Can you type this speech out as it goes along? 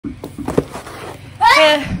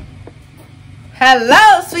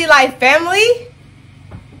Hello, Sweet Life family.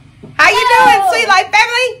 How you doing, Sweet Life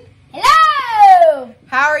family? Hello.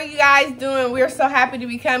 How are you guys doing? We're so happy to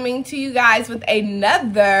be coming to you guys with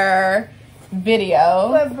another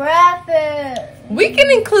video. For breakfast. We can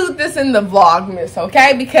include this in the Vlogmas,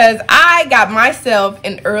 okay? Because I got myself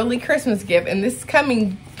an early Christmas gift, and this is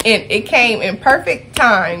coming in. It came in perfect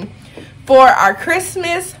time for our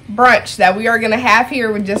Christmas brunch that we are gonna have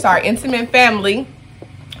here with just our intimate family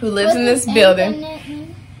who lives in this building.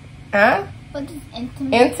 Huh? What does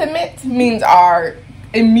intimate? Intimate means our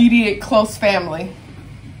immediate close family.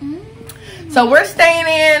 So we're staying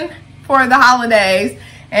in for the holidays,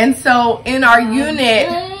 and so in our unit,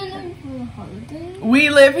 we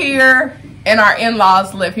live here and our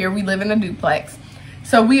in-laws live here. We live in a duplex.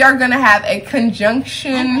 So we are gonna have a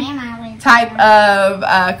conjunction type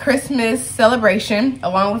of Christmas celebration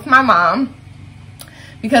along with my mom,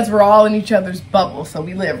 because we're all in each other's bubble. So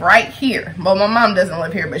we live right here. Well, my mom doesn't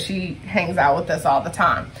live here, but she hangs out with us all the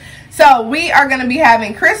time. So we are gonna be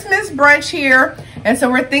having Christmas brunch here. And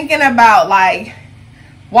so we're thinking about like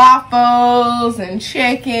waffles and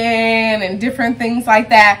chicken and different things like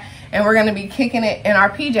that. And we're gonna be kicking it in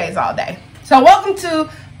our PJs all day. So welcome to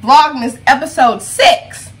Vlogmas episode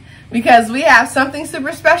 6, because we have something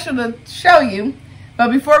super special to show you.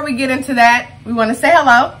 But before we get into that, we wanna say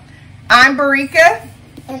hello. I'm Barika.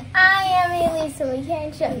 And I am Elise, so we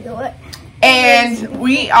can't show you it. And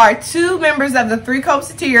we are 2 members of the 3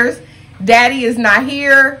 Copaceteers. Daddy is not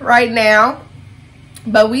here right now,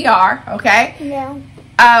 but we are, okay? Yeah.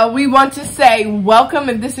 We want to say welcome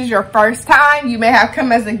if this is your first time. You may have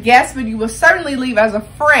come as a guest, but you will certainly leave as a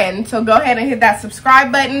friend. So go ahead and hit that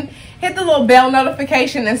subscribe button. Hit the little bell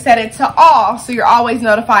notification and set it to all so you're always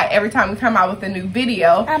notified every time we come out with a new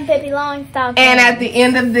video. I'm Pippi Longstocking. And at the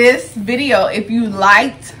end of this video, if you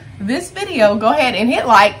liked this video, go ahead and hit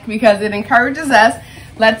like, because it encourages us,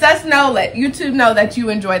 lets us know, let YouTube know that you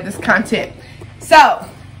enjoyed this content. So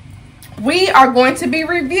we are going to be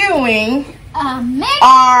reviewing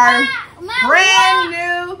our brand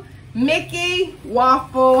new Mickey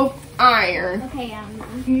Waffle iron. Okay,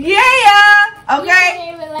 Yeah,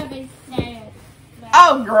 okay.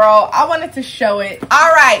 Oh, girl, I wanted to show it.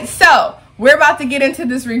 All right, so we're about to get into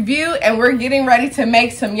this review, and we're getting ready to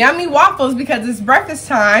make some yummy waffles because it's breakfast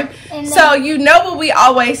time. So you know what we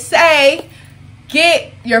always say,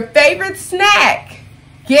 get your favorite snack,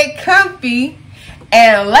 get comfy,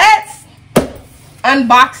 and let's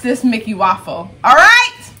unbox this Mickey Waffle. All right?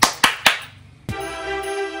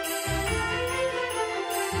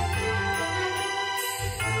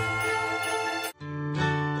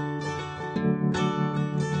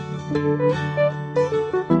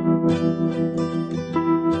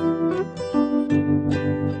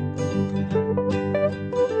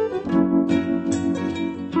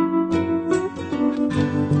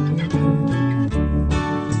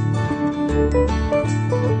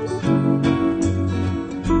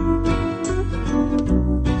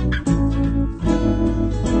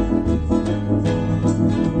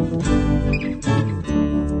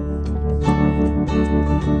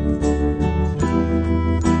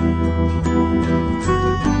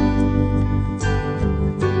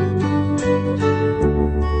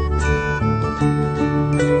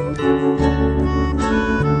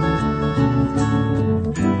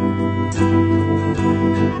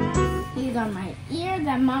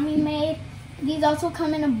 These also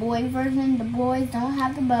come in a boy version. The boys don't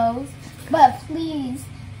have the bows, but please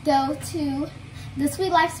go to the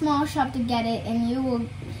Sweet Life Small Shop to get it, and you will,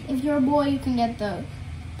 if you're a boy, you can get the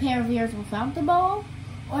pair of ears without the bow,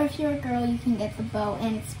 or if you're a girl, you can get the bow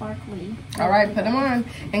and it's sparkly. All right, put them on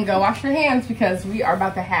and go wash your hands, because we are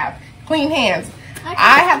about to have clean hands.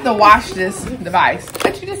 I have to wash this device,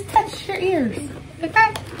 but you just touch your ears,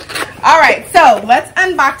 okay? All right, so let's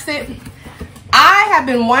unbox it. I have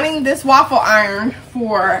been wanting this waffle iron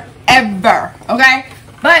forever, okay?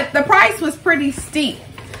 But the price was pretty steep.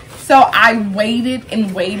 So I waited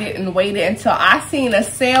and waited and waited until I seen a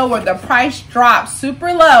sale where the price dropped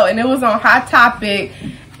super low, and it was on Hot Topic.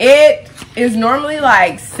 It is normally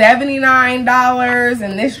like $79,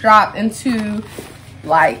 and this dropped into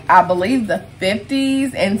like, I believe the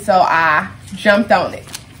 50s, and so I jumped on it.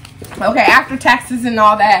 Okay, after taxes and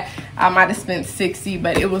all that, I might have spent $60,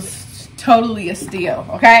 but it was totally a steal.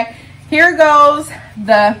 Okay, here goes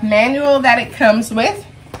the manual that it comes with.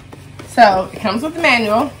 So it comes with the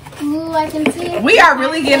manual. Ooh, I can see it. We are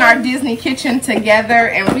really getting our Disney kitchen together,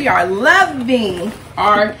 and we are loving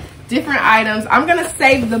our different items. I'm gonna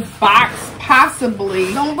save the box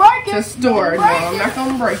possibly to store. No, I'm not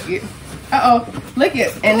gonna break it. Uh-oh, look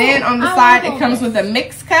it. And then on the side, it comes with a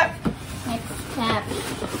mix cup. Mix cup.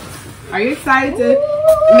 Are you excited to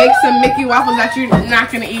make some Mickey Waffles that you're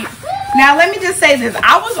not going to eat? Now, let me just say this.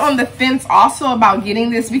 I was on the fence also about getting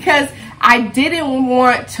this because I didn't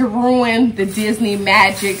want to ruin the Disney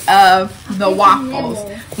magic of the waffles.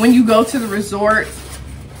 When you go to the resort,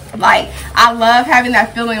 like, I love having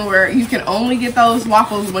that feeling where you can only get those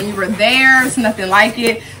waffles when you were there. It's nothing like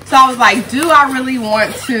it. So I was like, do I really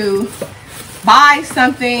want to buy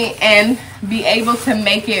something and be able to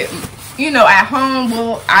make it, you know, at home?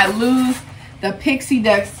 Will I lose the Pixie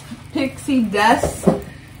Dust?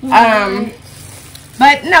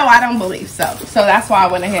 But no, I don't believe so. So that's why I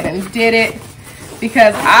went ahead and did it,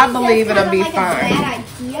 because I believe it'll be fine. That's a bad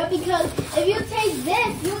idea, because if you take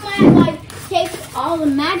this, you might like take all the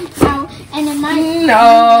magic out, and it might.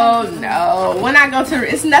 No. When I go to,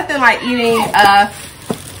 it's nothing like eating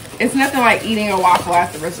a waffle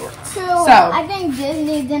at the resort. True. So I think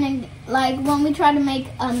Disney didn't like when we tried to make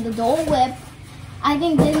the Dole Whip. I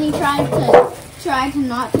think Disney tried to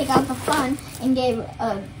not take out the fun and gave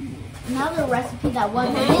another recipe that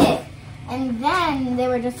wasn't it. And then they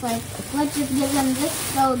were just like, let's just give them this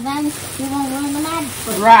so then we won't ruin the magic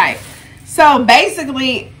for them. Right. So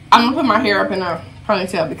basically, I'm going to put my hair up in a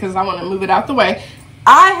ponytail because I want to move it out the way.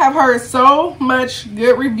 I have heard so much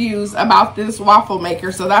good reviews about this waffle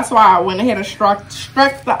maker, so that's why I went ahead and struck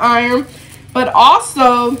the iron. But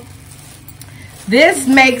also, this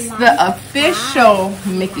makes the official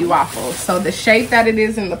Mickey Waffles. So the shape that it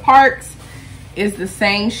is in the parks is the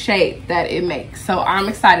same shape that it makes. So I'm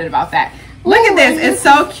excited about that. Look at this. It's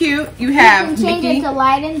so cute. You have you can change Mickey. It to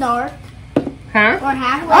light and dark. Huh? Or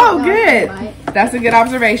half light. Oh, good. That's a good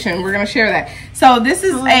observation. We're going to share that. So this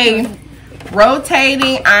is a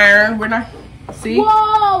rotating iron. We're not, see?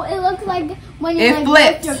 Whoa, it looks like when you like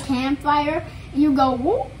lift your campfire, you go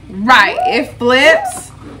whoop. Right, it flips.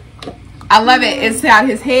 I love it. It's got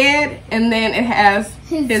his head and then it has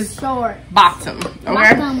his short bottom.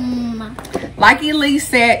 Okay. Like Elise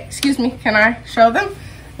said, excuse me, can I show them?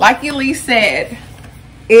 Like Elise said,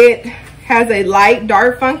 it has a light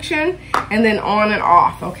dark function and then on and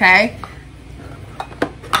off, okay?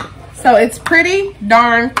 So it's pretty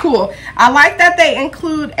darn cool. I like that they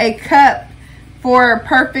include a cup for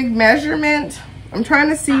perfect measurement. I'm trying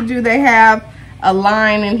to see, do they have a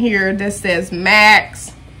line in here that says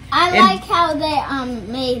max? I like how they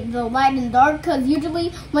made the light and dark, because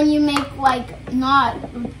usually when you make like not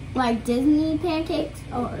like Disney pancakes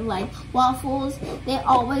or like waffles, they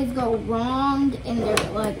always go wrong, and they're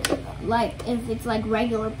like if it's like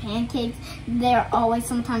regular pancakes, they're always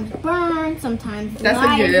sometimes burned, sometimes that's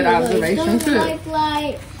light, a good observation too.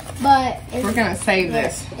 But we're gonna save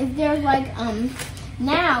this. If there's like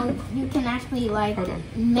now you can actually like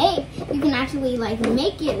make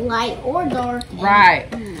it light or dark. Right.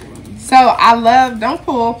 So I love, don't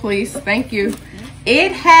pull please, thank you.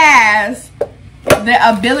 It has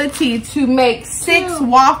the ability to make 6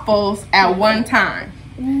 waffles at one time.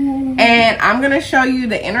 And I'm gonna show you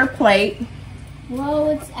the inner plate. Whoa,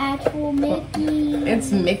 it's actual Mickey. It's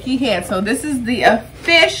Mickey head. So this is the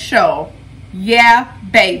official, yeah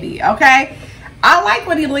baby, okay? I like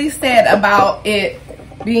what Elise said about it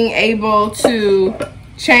being able to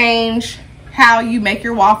change how you make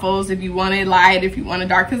your waffles, if you want it light, if you want it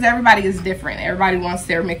dark, because everybody is different. Everybody wants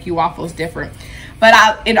their Mickey Waffles different.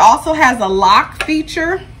 But it also has a lock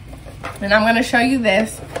feature, and I'm going to show you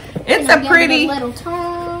this. It's a pretty little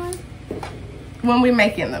turn when we're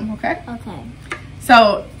making them, okay? Okay.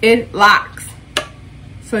 So it locks,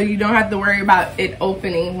 so you don't have to worry about it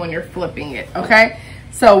opening when you're flipping it, okay?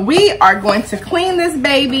 So we are going to clean this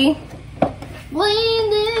baby. Clean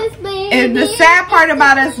this baby. And the sad part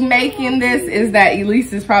about us making this is that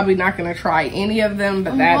Elise is probably not going to try any of them,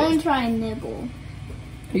 but I'm going to try a nibble.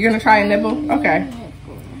 You're going to try a nibble? Okay.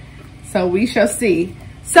 So we shall see.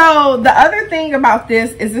 So the other thing about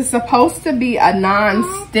this is it's supposed to be a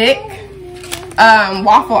non-stick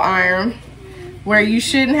waffle iron where you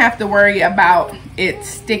shouldn't have to worry about it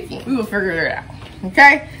sticking. We will figure it out.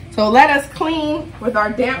 Okay? So let us clean with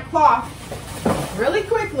our damp cloth really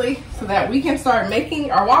quickly so that we can start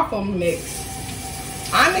making our waffle mix.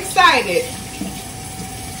 I'm excited.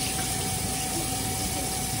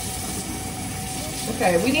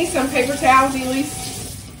 Okay, we need some paper towels,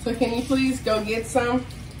 Elise. So can you please go get some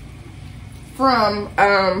from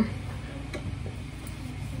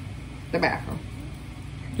the bathroom?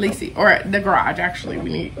 Lacey, or the garage, actually. We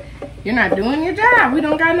need, you're not doing your job. We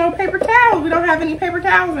don't got no paper towels. We don't have any paper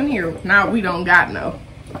towels in here. No, we don't got no.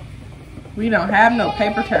 We don't have no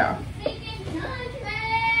paper towel.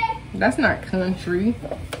 That's not country.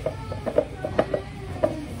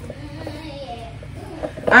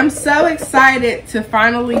 I'm so excited to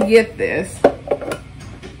finally get this.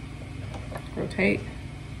 Rotate.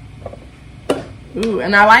 Ooh,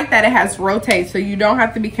 and I like that it has rotate, so you don't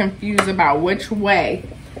have to be confused about which way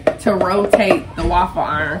to rotate the waffle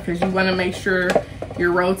iron, because you want to make sure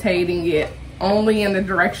you're rotating it only in the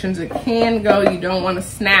directions it can go. You don't want to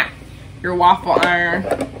snap your waffle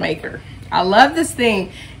iron maker. I love this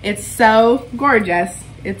thing. It's so gorgeous.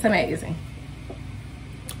 It's amazing.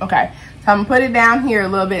 Okay, so I'm gonna put it down here a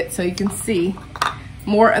little bit so you can see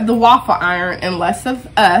more of the waffle iron and less of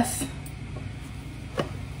us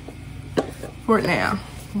for now.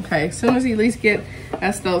 Okay, as soon as he at least get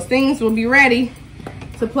us those things, we'll be ready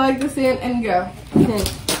to plug this in and go.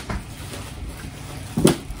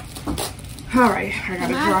 All right, I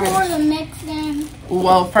gotta dry pour the mix in?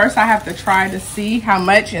 Well, first I have to try to see how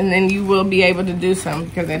much, and then you will be able to do some,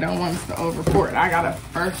 because they don't want us to over pour it. I gotta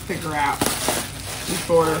first figure out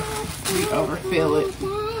before we overfill it.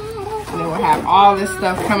 And then we'll have all this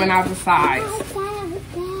stuff coming out the sides.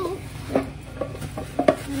 I'm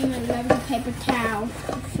gonna grab the paper towel.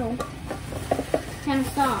 It's so kind of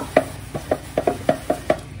soft.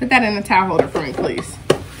 Put that in the towel holder for me, please.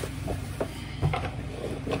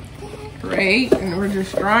 Great, and we're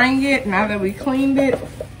just drying it. Now that we cleaned it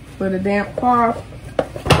with a damp cloth,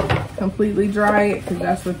 completely dry it, because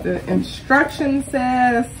that's what the instruction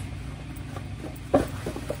says.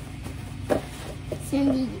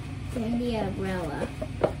 Cinderella.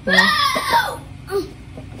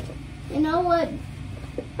 You know what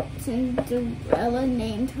Cinderella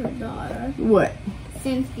named her daughter? What?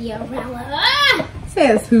 Cinderella.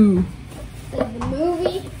 Says who? Says the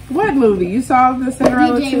movie. What movie? You saw the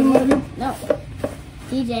Cinderella 2 movie? No.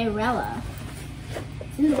 DJ Rella.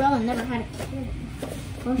 Cinderella never had a kid.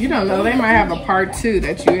 Well, You don't know. They might have a part 2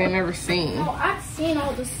 that you ain't never seen. No, I've seen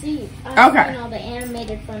all the scenes. I've seen all the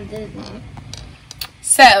animated from Disney.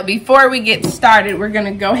 So before we get started, we're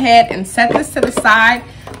gonna go ahead and set this to the side.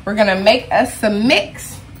 We're gonna make us some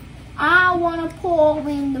mix. I want to pour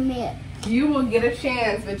in the mix. You will get a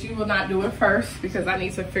chance, but you will not do it first, because I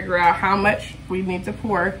need to figure out how much we need to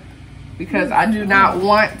pour, because I do not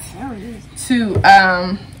want to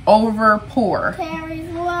over pour.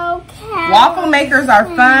 Waffle makers are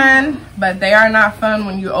fun, but they are not fun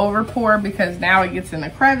when you over pour, because now it gets in the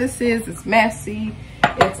crevices. It's messy.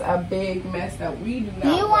 It's a big mess that we do not Do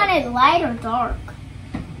you want it light or dark?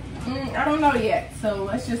 I don't know yet, so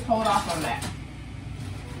let's just hold off on that.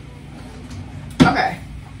 Okay.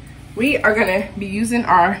 We are going to be using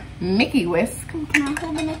our Mickey whisk. Can I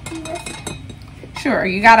hold the Mickey whisk? Sure,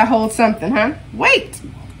 you got to hold something, huh? Wait!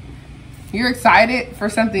 You're excited for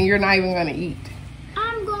something you're not even going to eat.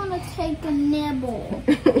 I'm going to take a nibble.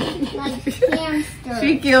 Like hamster.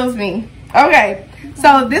 She kills me. Okay,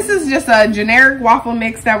 so this is just a generic waffle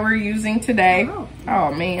mix that we're using today.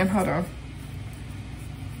 Oh man, hold on.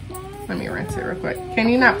 Let me rinse it real quick. Can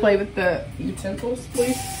you not play with the utensils,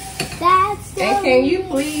 please? That's And can you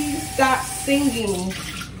please stop singing?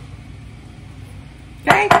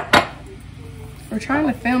 Okay? We're trying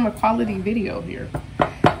to film a quality video here.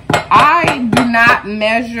 I do not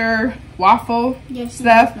measure waffle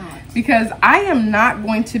stuff, because I am not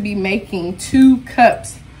going to be making 2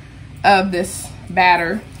 cups of this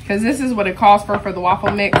batter, because this is what it calls for the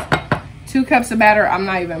waffle mix. 2 cups of batter. I'm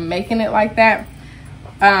not even making it like that.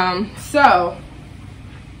 So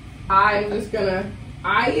I'm just gonna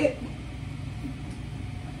eye it.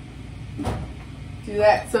 Do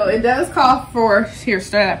that. So it does call for, here,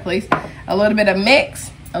 stir that please, a little bit of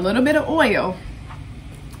mix, a little bit of oil,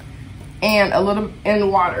 and a little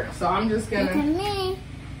in water. So I'm just gonna Look at me.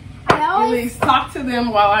 please talk to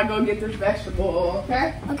them while I go get this vegetable oil,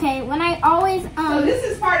 okay? Okay, when I always So this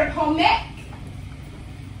is part of home ec.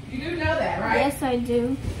 You do know that, right? Yes, I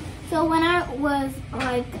do. So when I was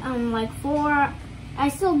like 4, I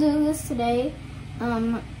still do this today.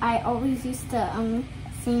 I always used to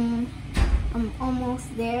sing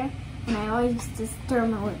Almost There, and I always used to stir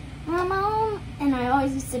my lip. And I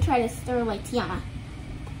always used to try to stir like Tiana.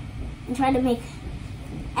 And try to make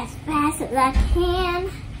as fast as I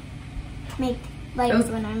can. Make like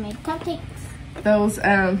when I make cupcakes. Those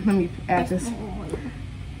let me add this.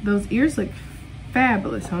 Those ears look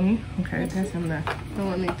fabulous, honey. Okay, that's enough.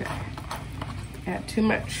 Don't need to add too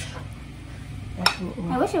much.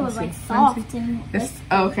 I wish it was like soft and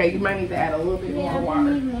okay, you might need to add a little bit more water.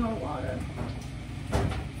 Yeah, we need more water.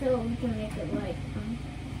 So we can make it like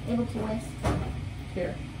able to whisk.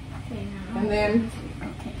 Here. Okay, now. And then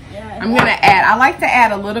okay, yeah, I'm gonna add, I like to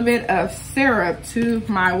add a little bit of syrup to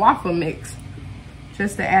my waffle mix,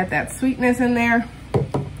 just to add that sweetness in there.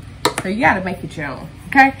 So you gotta make it your own,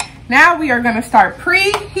 okay? Now we are gonna start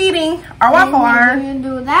preheating our waffle iron. You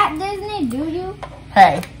do that, Disney? Do you?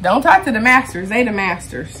 Hey, don't talk to the masters. They the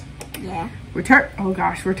masters. Yeah. Oh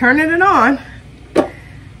gosh, we're turning it on.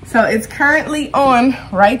 So it's currently on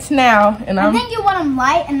right now, and I think you want them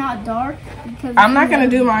light and not dark. Because I'm not gonna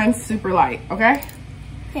do mine super light, okay?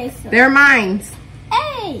 Okay, so. They're mine.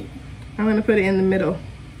 Hey! I'm gonna put it in the middle.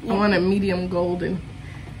 Yeah. I want a medium golden.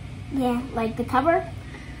 Yeah, like the cover.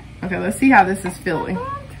 Okay, let's see how this is filling.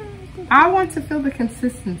 I want to feel the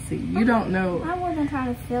consistency. You don't know. I wasn't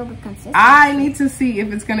trying to feel the consistency. I need to see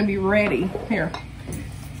if it's gonna be ready. Here.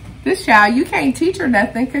 This child, you can't teach her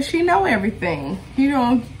nothing because she know everything. You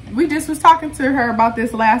know, we just was talking to her about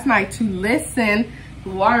this last night. To listen,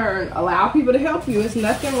 learn, allow people to help you. There's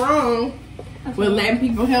nothing wrong with letting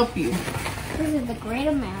people help you. This is the great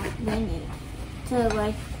amount we need to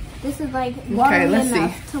like. This is like water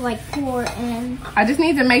enough to like pour in. I just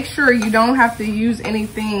need to make sure you don't have to use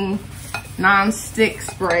anything non-stick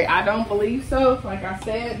spray. I don't believe so. Like I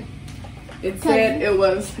said, it said it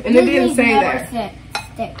was, and it didn't say that.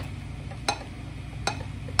 Stick.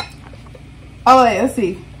 Oh, wait, let's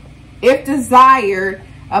see. If desired,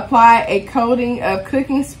 apply a coating of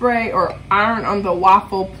cooking spray or iron on the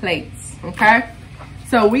waffle plates. Okay,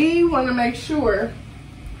 so we want to make sure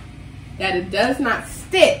that it does not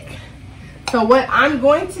stick. So what I'm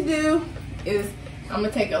going to do is I'm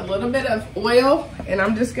going to take a little bit of oil and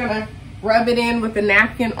I'm just going to rub it in with a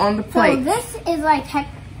napkin on the plate. So this is like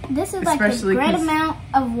the great amount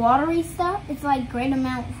of watery stuff. It's like great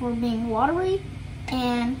amount for being watery,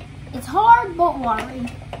 and it's hard but watery.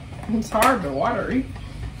 It's hard but watery.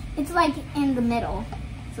 It's like in the middle,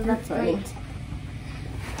 so that's great.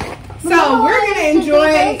 So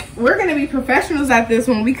we're gonna be professionals at this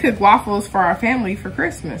when we cook waffles for our family for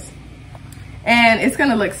Christmas. And it's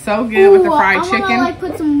gonna look so good with the fried chicken. I'm gonna like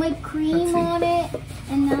put some whipped cream on it,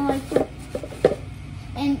 and then like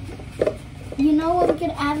and you know what, we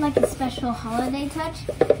could add like a special holiday touch?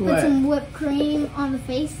 Put some whipped cream on the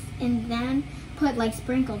face and then put like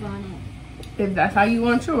sprinkles on it. If that's how you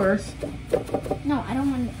want yours. No, I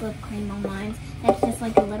don't want whipped cream on mine. That's just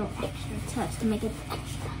like a little extra touch to make it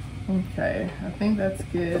extra. Okay, I think that's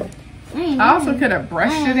good. I also could have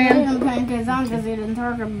brushed it in. Because I'm just eating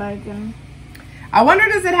turkey bacon. I wonder,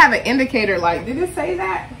 does it have an indicator light? Did it say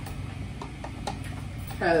that?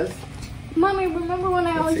 Because Mommy, remember when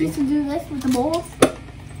I always used to do this with the bowls?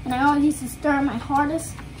 And I always used to stir my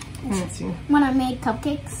hardest? Let's see. When I made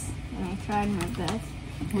cupcakes. And I tried my best.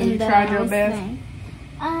 When you tried your best?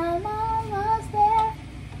 I'm almost there.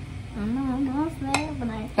 I'm almost there. But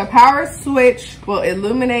the power switch will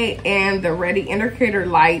illuminate and the ready indicator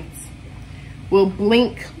lights will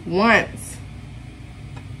blink once.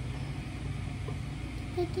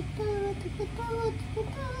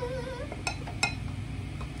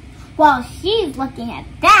 While she's looking at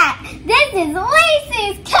that, this is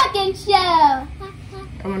Lacey's cooking show.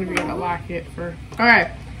 I'm going to be able to lock it for... Alright,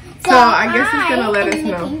 so I guess it's going to let us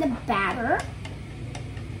know. I'm making the batter.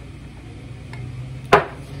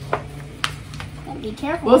 Be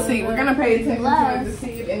careful. We'll see. We're gonna pay attention to it to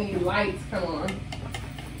see if any lights come on.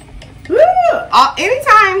 Woo!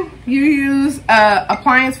 Anytime you use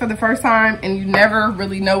appliance for the first time and you never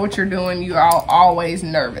really know what you're doing, you are always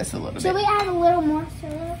nervous a little bit. Should we add a little more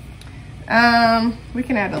syrup? We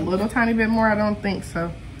can add a little tiny bit more. I don't think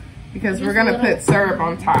so, because we're gonna put syrup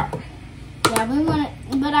on top. Yeah, we want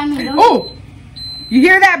it, but I mean. Oh, you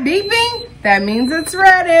hear that beeping? That means it's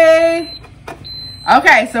ready.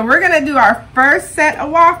 Okay, so we're gonna do our first set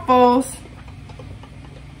of waffles.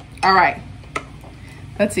 All right,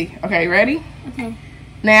 let's see. Okay, ready? Okay.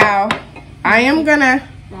 Now, I am gonna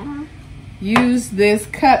use this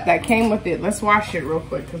cup that came with it. Let's wash it real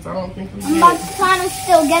quick, because I don't think we I'm about to try to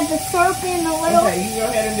still get the syrup in a little. Okay, you go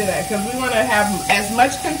ahead and do that, because we want to have as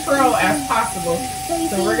much control as possible.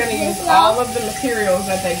 So we're gonna use all of the materials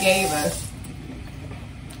that they gave us.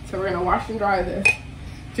 So we're gonna wash and dry this.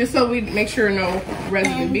 Just so we make sure no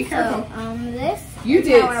residue. Be careful. This. You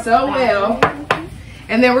did so well.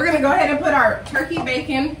 And then we're going to go ahead and put our turkey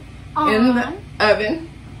bacon in the oven.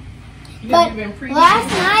 But last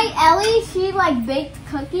night, Ellie, she like baked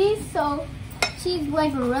cookies. So she's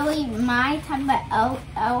like really my type of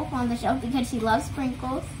elf on the shelf because she loves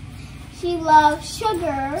sprinkles. She loves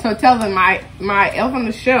sugar. So tell them my elf on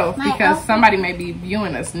the shelf, because somebody may be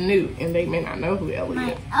viewing us new and they may not know who Ellie is.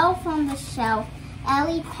 My elf on the shelf.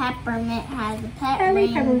 Ellie Peppermint has a pet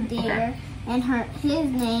reindeer, and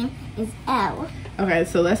his name is Elle. Okay,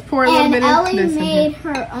 so let's pour a little bit of this in here. And Ellie made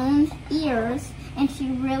her own ears, and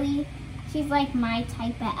she's like my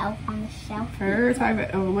type of elf on the shelf. Her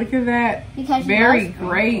type of, oh, look at that. Because very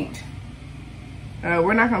great.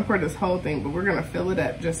 We're not going to pour this whole thing, but we're going to fill it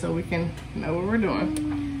up just so we can know what we're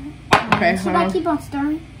doing. Okay, should I keep on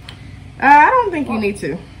stirring? I don't think you need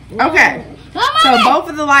to. Okay. So both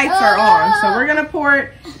of the lights are on. So we're gonna pour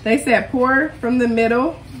it. They said pour from the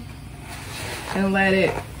middle and let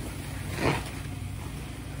it.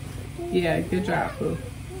 Yeah, good job, Pooh.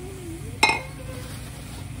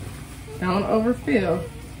 Don't overfill.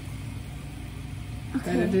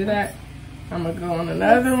 Okay. Better do that. I'm gonna go on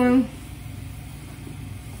another one.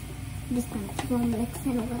 Just gonna mix it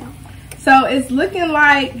a little. So it's looking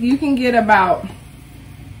like you can get about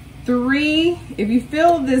 3. If you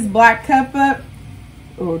fill this black cup up,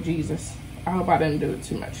 oh Jesus, I hope I didn't do it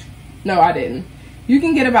too much. No, I didn't. You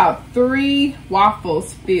can get about 3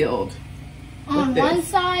 waffles filled. On one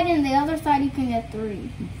side and the other side you can get 3.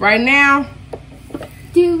 Right now,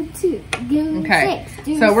 do 2, do okay. 6,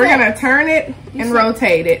 do so we're 6. gonna turn it and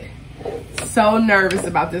rotate it. So nervous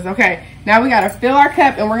about this. Okay, now we gotta fill our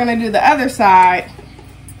cup and we're gonna do the other side.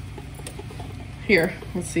 Here,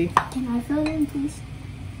 let's see. Can I fill it in, please?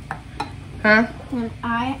 Huh? Can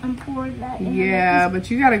I pour that in? Yeah, but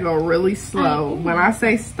you gotta go really slow. When I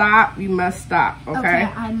say stop, you must stop, okay? Okay,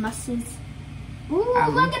 I mustn't. Ooh,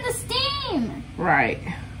 look at the steam! Right.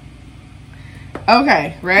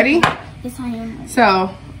 Okay, ready? Yes, I am ready.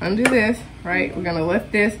 So, undo this, right? We're gonna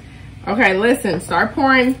lift this. Okay, listen, start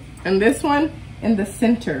pouring in this one in the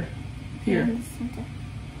center. Here. In the center.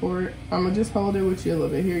 Pour it. I'm gonna just hold it with you a little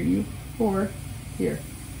bit. Here, you pour. Here.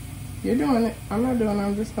 You're doing it. I'm not doing it.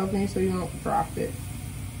 I'm just helping you so you don't drop it.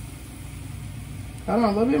 Hold on,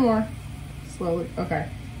 a little bit more. Slowly. Okay.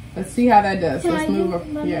 Let's see how that does. Let's move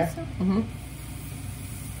up. Yeah.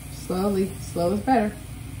 Slowly. Slow is better.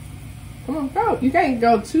 Come on, go. You can't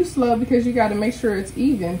go too slow because you got to make sure it's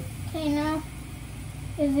even. Okay, now.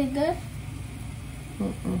 Is it good?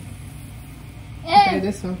 Okay,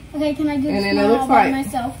 this one. Okay, can I do this and now it looks by like,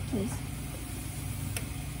 myself, please?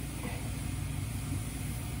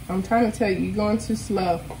 I'm trying to tell you, you're going too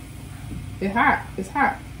slow. It's hot. It's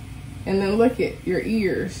hot. And then look at your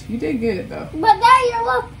ears. You did good though. But there you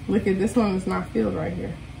look. Look at this one is not filled right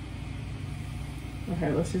here.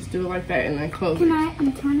 Okay, let's just do it like that and then close it. Can I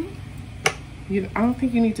turn it? I don't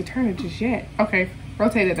think you need to turn it just yet. Okay,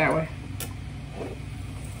 rotate it that way.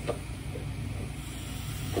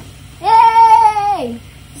 Yay!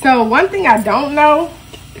 So one thing I don't know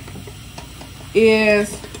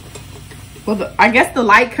is, well, I guess the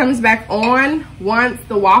light comes back on once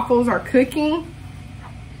the waffles are cooking.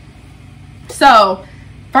 So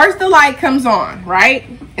first the light comes on, right?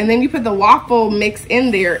 And then you put the waffle mix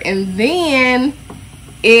in there and then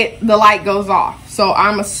the light goes off. So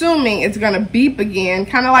I'm assuming it's gonna beep again,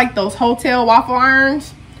 kind of like those hotel waffle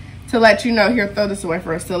irons, to let you know, here, throw this away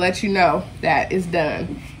for us, to let you know that it's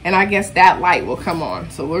done. And I guess that light will come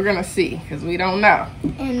on. So we're gonna see, because we don't know.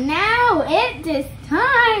 And now it is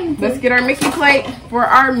time. Let's get our Mickey plate for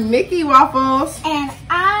our Mickey waffles. And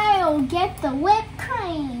I'll get the whipped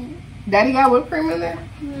cream. Daddy got whipped cream in there?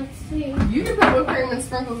 Let's see. You can put whipped cream and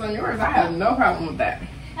sprinkles on yours. I have no problem with that.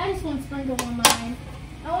 I just want sprinkles on mine.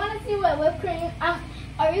 I want to see what whipped cream.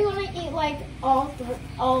 Are you gonna eat like all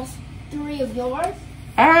 3 of yours?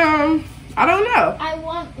 I don't know. I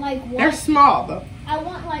want like one. They're small though. I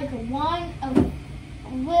want like one of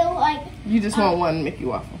You just want one Mickey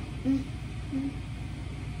waffle.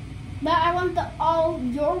 But I want all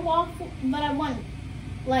your waffle. But I want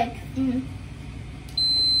like.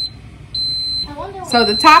 I wonder. So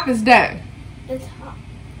the top is done. The top.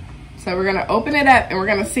 So we're gonna open it up and we're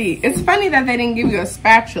gonna see. It's funny that they didn't give you a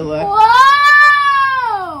spatula.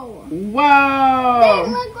 Whoa! Whoa! They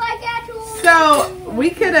look like actual. So we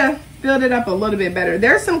could have filled it up a little bit better.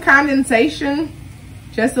 There's some condensation,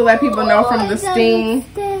 just to let people know from the steam.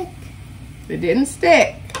 It didn't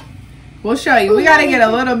stick. We'll show you. We gotta get a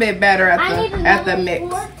little bit better at the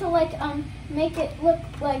mix. To like make it look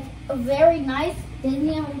like a very nice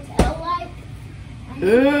Disney hotel like.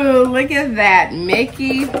 Ooh, look at that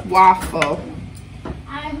Mickey waffle.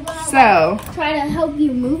 I'm gonna try to help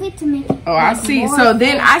you move it to make it. Oh, I see. So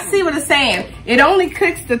then I see what it's saying. It only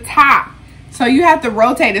cooks the top. So you have to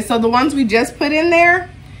rotate it. So the ones we just put in there,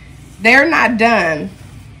 they're not done.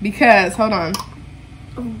 Because, hold on.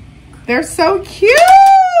 They're so cute.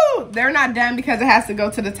 They're not done because it has to go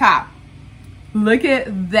to the top. Look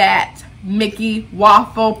at that Mickey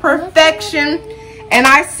waffle perfection. And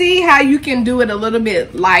I see how you can do it a little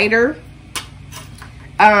bit lighter.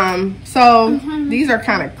 So these are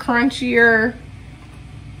kind of crunchier.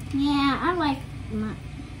 Yeah, I like them.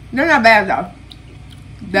 They're not bad though.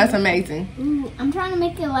 That's amazing. Ooh, I'm trying to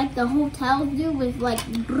make it like the hotels do with like.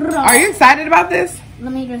 Are you excited about this?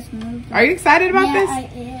 Let me just move. Are you excited about this? Yeah, I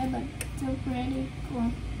am. But it's so pretty.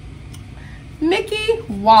 Cool. Mickey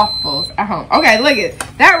waffles at home. Okay, look at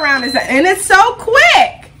that round and it's so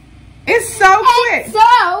quick. It's so quick.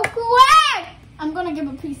 So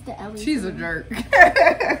piece to Ellie. She's a jerk.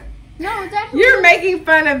 No, it's actually. You're making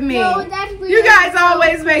fun of me. No, it's actually. You guys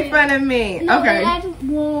always make fun of me. No, Okay.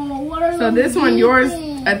 Whoa, what are So those this one, yours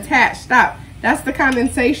beeping? attached. Stop. That's the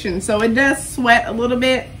condensation. So it does sweat a little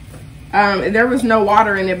bit. There was no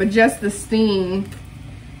water in it, but just the steam.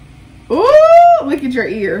 Ooh, look at your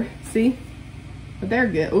ear. See? But they're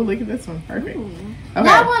good. Ooh, look at this one. Perfect. Ooh. Okay.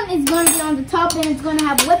 That one is going to be on the top, and it's going to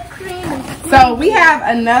have whipped cream. And So we have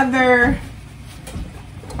another.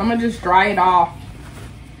 I'm gonna just dry it off.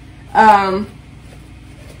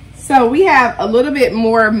 So we have a little bit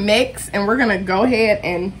more mix, and we're gonna go ahead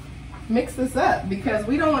and mix this up because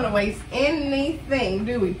we don't want to waste anything,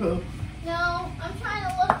 do we, Pooh? No, I'm trying to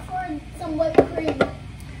look for some whipped cream.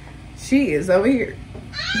 She is over here.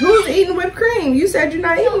 Who's eating whipped cream? You said you're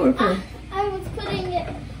not eating whipped cream. I was putting it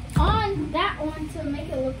on that one to make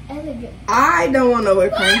it look elegant. I don't want no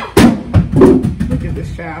whipped cream. Look at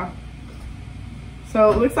this child. So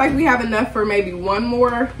it looks like we have enough for maybe one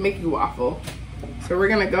more Mickey Waffle. So we're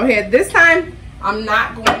gonna go ahead. This time, I'm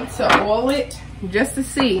not going to oil it just to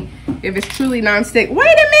see if it's truly non-stick. Wait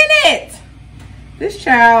a minute! This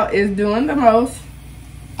child is doing the most.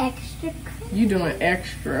 Extra cream. You doing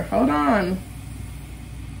extra. Hold on.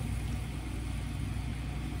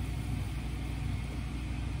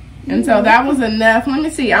 And so that was enough. Let me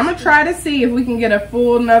see. I'm gonna try to see if we can get a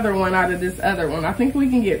full another one out of this other one. I think we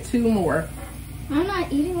can get 2 more. I'm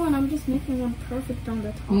not eating one. I'm just making one perfect on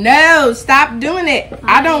the top. No, stop doing it.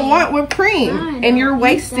 I don't want whipped cream. And you're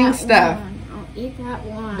wasting stuff. I'll eat that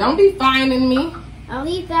one. Don't be finding me. I'll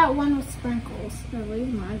eat that one with sprinkles. At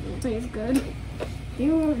least mine will taste good.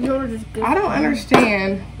 Yours is good. I don't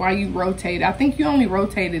understand why you rotate. I think you only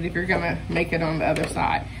rotate it if you're gonna make it on the other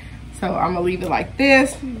side. So I'm gonna leave it like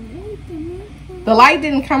this. The light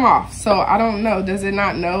didn't come off, so I don't know. Does it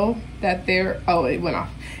not know that there? Oh, it went off.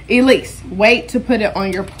 Elise, wait to put it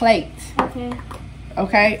on your plate. Okay.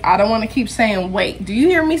 Okay? I don't want to keep saying wait. Do you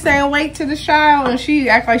hear me saying wait to the child and she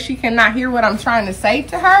act like she cannot hear what I'm trying to say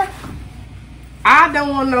to her? I don't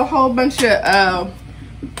want no whole bunch of,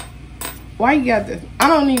 why you got this? I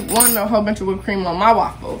don't want no whole bunch of whipped cream on my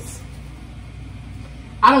waffles.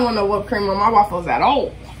 I don't want no whipped cream on my waffles at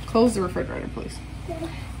all. Close the refrigerator, please.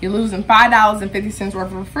 You're losing $5.50 worth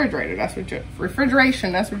of refrigerator. That's what your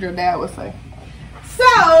refrigeration. That's what your dad would say.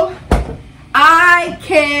 So I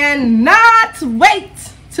cannot wait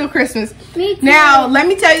till Christmas. Me too. Now let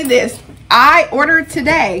me tell you this. I ordered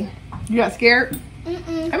today. You got scared?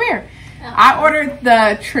 Mm-mm. Come here. I ordered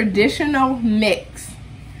the traditional mix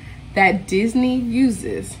that Disney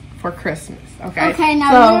uses for Christmas. Okay. Okay.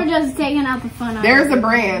 Now so, you're just taking out the fun. There's a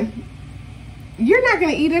brand. You're not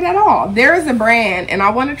going to eat it at all. There is a brand, and I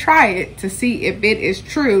want to try it to see if it is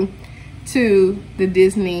true to the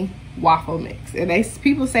Disney waffle mix. And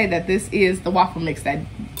people say that this is the waffle mix that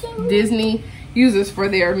Disney uses for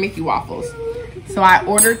their Mickey Waffles. So I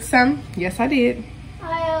ordered some. Yes, I did.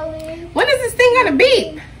 Hi, Ellie. When is this thing going to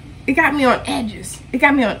beep? It got me on edges. It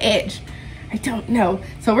got me on edge. I don't know.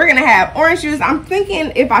 So we're going to have orange juice. I'm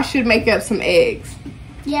thinking if I should make up some eggs.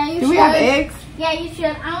 Yeah, you should. Do we have eggs? Yeah, you should.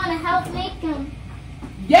 I want to help make them.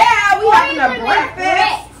 Yeah, we having a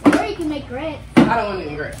breakfast. Or you can make grits. I don't want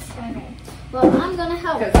any grits. Okay. Well, I'm gonna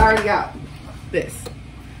help. Because I already got this.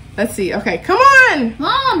 Let's see. Okay, come on.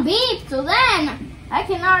 Mom, beep. So then I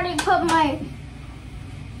can already put my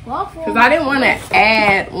waffle. Because I didn't want to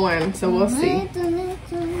add one, so we'll see.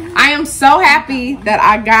 I am so happy that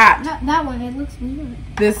I got that one. It looks weird.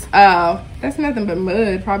 this. That's nothing but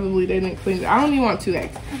mud. Probably they didn't clean it. I only want 2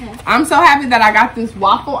 eggs. Okay. I'm so happy that I got this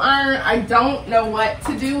waffle iron. I don't know what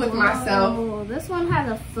to do with myself. Oh, this one has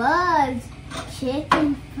a fuzz.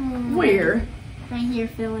 Chicken fuzz. Where? Right here,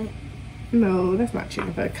 feel it. No, that's not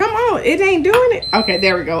chicken fat. Come on, it ain't doing it. Okay,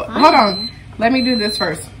 there we go. Hold on. Let me do this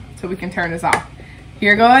first so we can turn this off.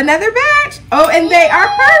 Here go another batch. Oh, and they are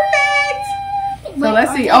perfect. So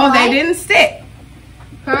let's see. Oh, they didn't stick.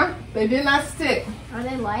 Huh? They did not stick. Are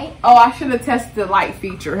they light? Oh, I should have tested the light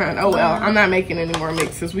feature, huh? Oh, well. I'm not making any more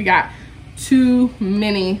mixes. We got too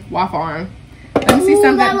many waffle iron. Let me see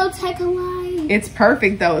something. That looks like a light. It's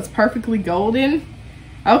perfect, though. It's perfectly golden.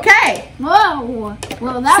 Okay. Whoa.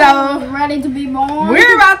 Well, that one's ready to be born.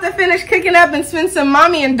 We're about to finish cooking up and spend some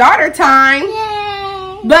mommy and daughter time.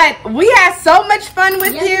 Yay. But we had so much fun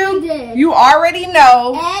with you. We did. You already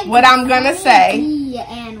know what I'm going to say.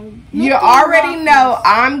 You already know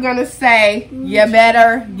I'm going to say you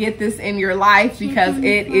better get this in your life because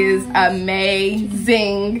it is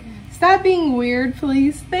amazing. Stop being weird,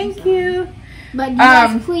 please. Thank you. But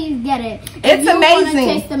yes, please get it. It's amazing. Want to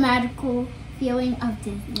taste the magical feeling of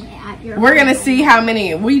Disney at your We're going to see how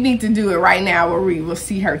many. We need to do it right now where we will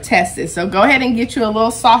see her test it. So go ahead and get you a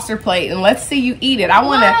little saucer plate and let's see you eat it. I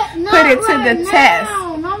want to put it to the test.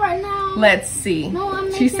 Not right now. Let's see.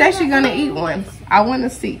 No, she said she's going to eat one. I want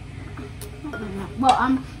to see. Well,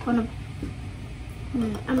 I'm going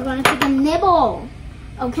to take a nibble.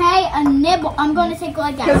 Okay? A nibble. I'm going to take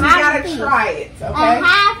like a half piece. Because you got to try it, okay? A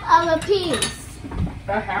half of a piece.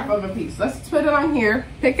 A half of a piece. Let's put it on here.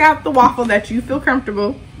 Pick out the waffle that you feel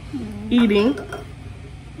comfortable eating.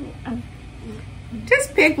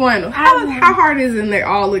 Just pick one. How hard is it? And they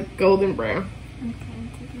all look golden brown.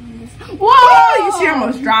 Whoa! You see, I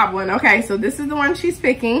almost dropped one. Okay, so this is the one she's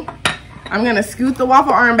picking. I'm gonna scoot the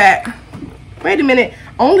waffle arm back. Wait a minute.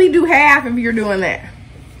 Only do half if you're doing that.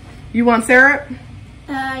 You want syrup?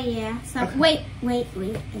 Yeah. So okay. Wait.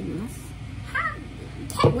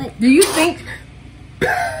 Do you think?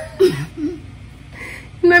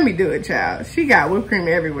 Let me do it, child. She got whipped cream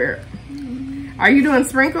everywhere. Are you doing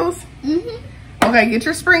sprinkles? Okay, get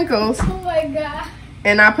your sprinkles. Oh my god.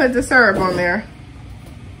 And I put the syrup on there.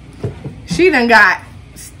 She done got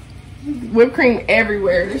whipped cream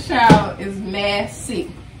everywhere. This child is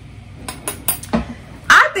messy.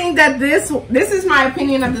 I think that this is my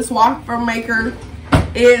opinion of this waffle maker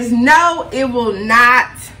is no, it will not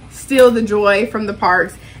steal the joy from the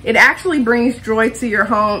parks. It actually brings joy to your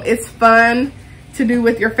home. It's fun to do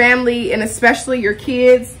with your family and especially your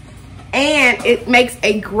kids. And it makes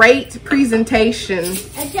a great presentation.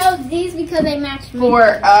 I chose these because they match me.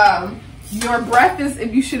 For your breakfast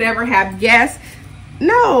if you should ever have guests.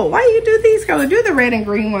 No, why do you do these colors? Do the red and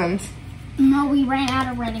green ones. No, we ran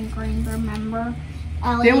out of red and green, remember?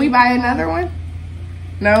 Didn't we buy another one?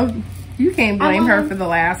 No, you can't blame her for the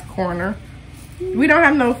last corner. We don't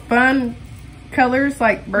have no fun colors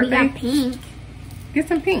like birthday. We got pink. Get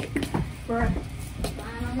some pink.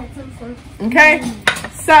 Okay,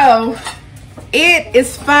 so it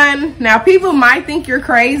is fun. Now people might think you're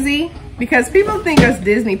crazy because people think us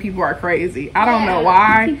Disney people are crazy. I don't know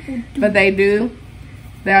why, but they do.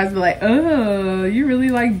 They always be like, oh, you really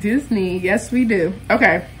like Disney. Yes, we do.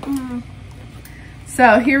 Okay.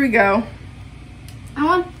 So here we go. I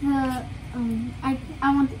want the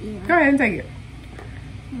I want the ear. Go ahead and take it.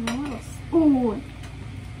 Ooh. Well,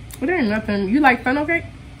 there ain't nothing. You like funnel cake?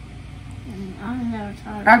 I've never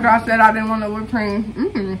tried. After I said I didn't want no whipped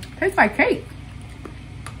cream, tastes like cake.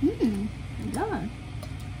 It does.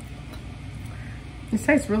 It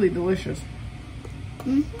tastes really delicious.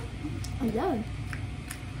 It does.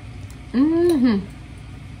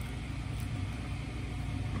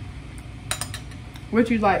 What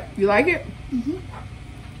you like? You like it?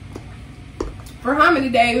 For how many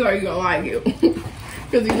days are you gonna like it?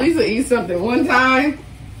 Because Elisa eats something one time,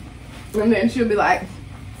 and then she'll be like,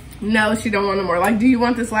 no, she don't want no more. Like, do you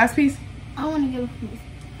want this last piece? I want to give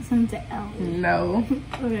some to Ellie. No.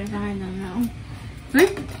 Okay, fine, no. See?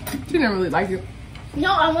 She didn't really like it.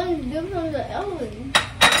 No, I want to give some to Ellie.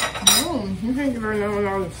 No, you can't give her none of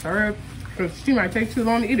all the syrup because she might take too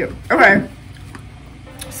long to eat it. Okay.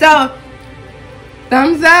 So,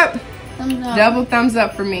 thumbs up. Thumbs up. Double thumbs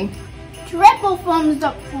up for me. Triple thumbs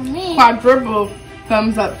up for me. Quadruple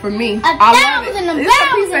thumbs up for me. I love it. It's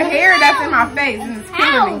a piece of hair that's in my face and it's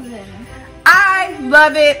killing me. I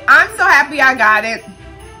love it. I'm so happy I got it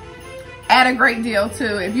at a great deal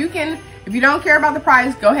too. If you don't care about the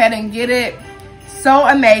price, go ahead and get it. So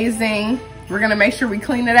amazing. We're gonna make sure we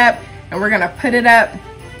clean it up and we're gonna put it up.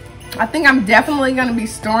 I think I'm definitely gonna be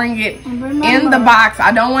storing it in the box.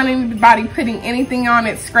 I don't want anybody putting anything on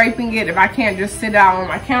it, scraping it if I can't just sit out on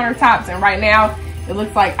my countertops. And right now, it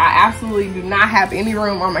looks like I absolutely do not have any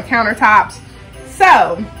room on my countertops.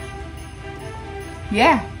 So,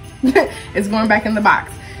 yeah, it's going back in the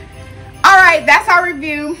box. All right, that's our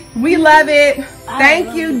review. We love it.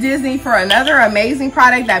 Thank you, Disney, for another amazing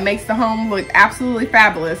product that makes the home look absolutely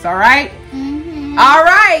fabulous, all right? All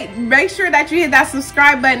right, make sure that you hit that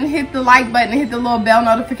subscribe button, hit the like button, hit the little bell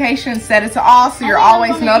notification, set it to all so you're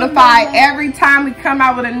always notified every time we come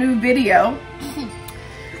out with a new video.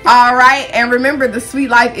 All right, and remember, the sweet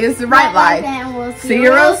life is the right life. And we'll see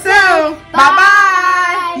you real soon.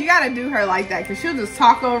 Bye-bye. You got to do her like that because she'll just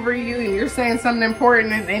talk over you and you're saying something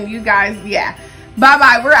important and you guys, yeah.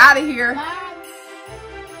 Bye-bye. We're out of here. Bye.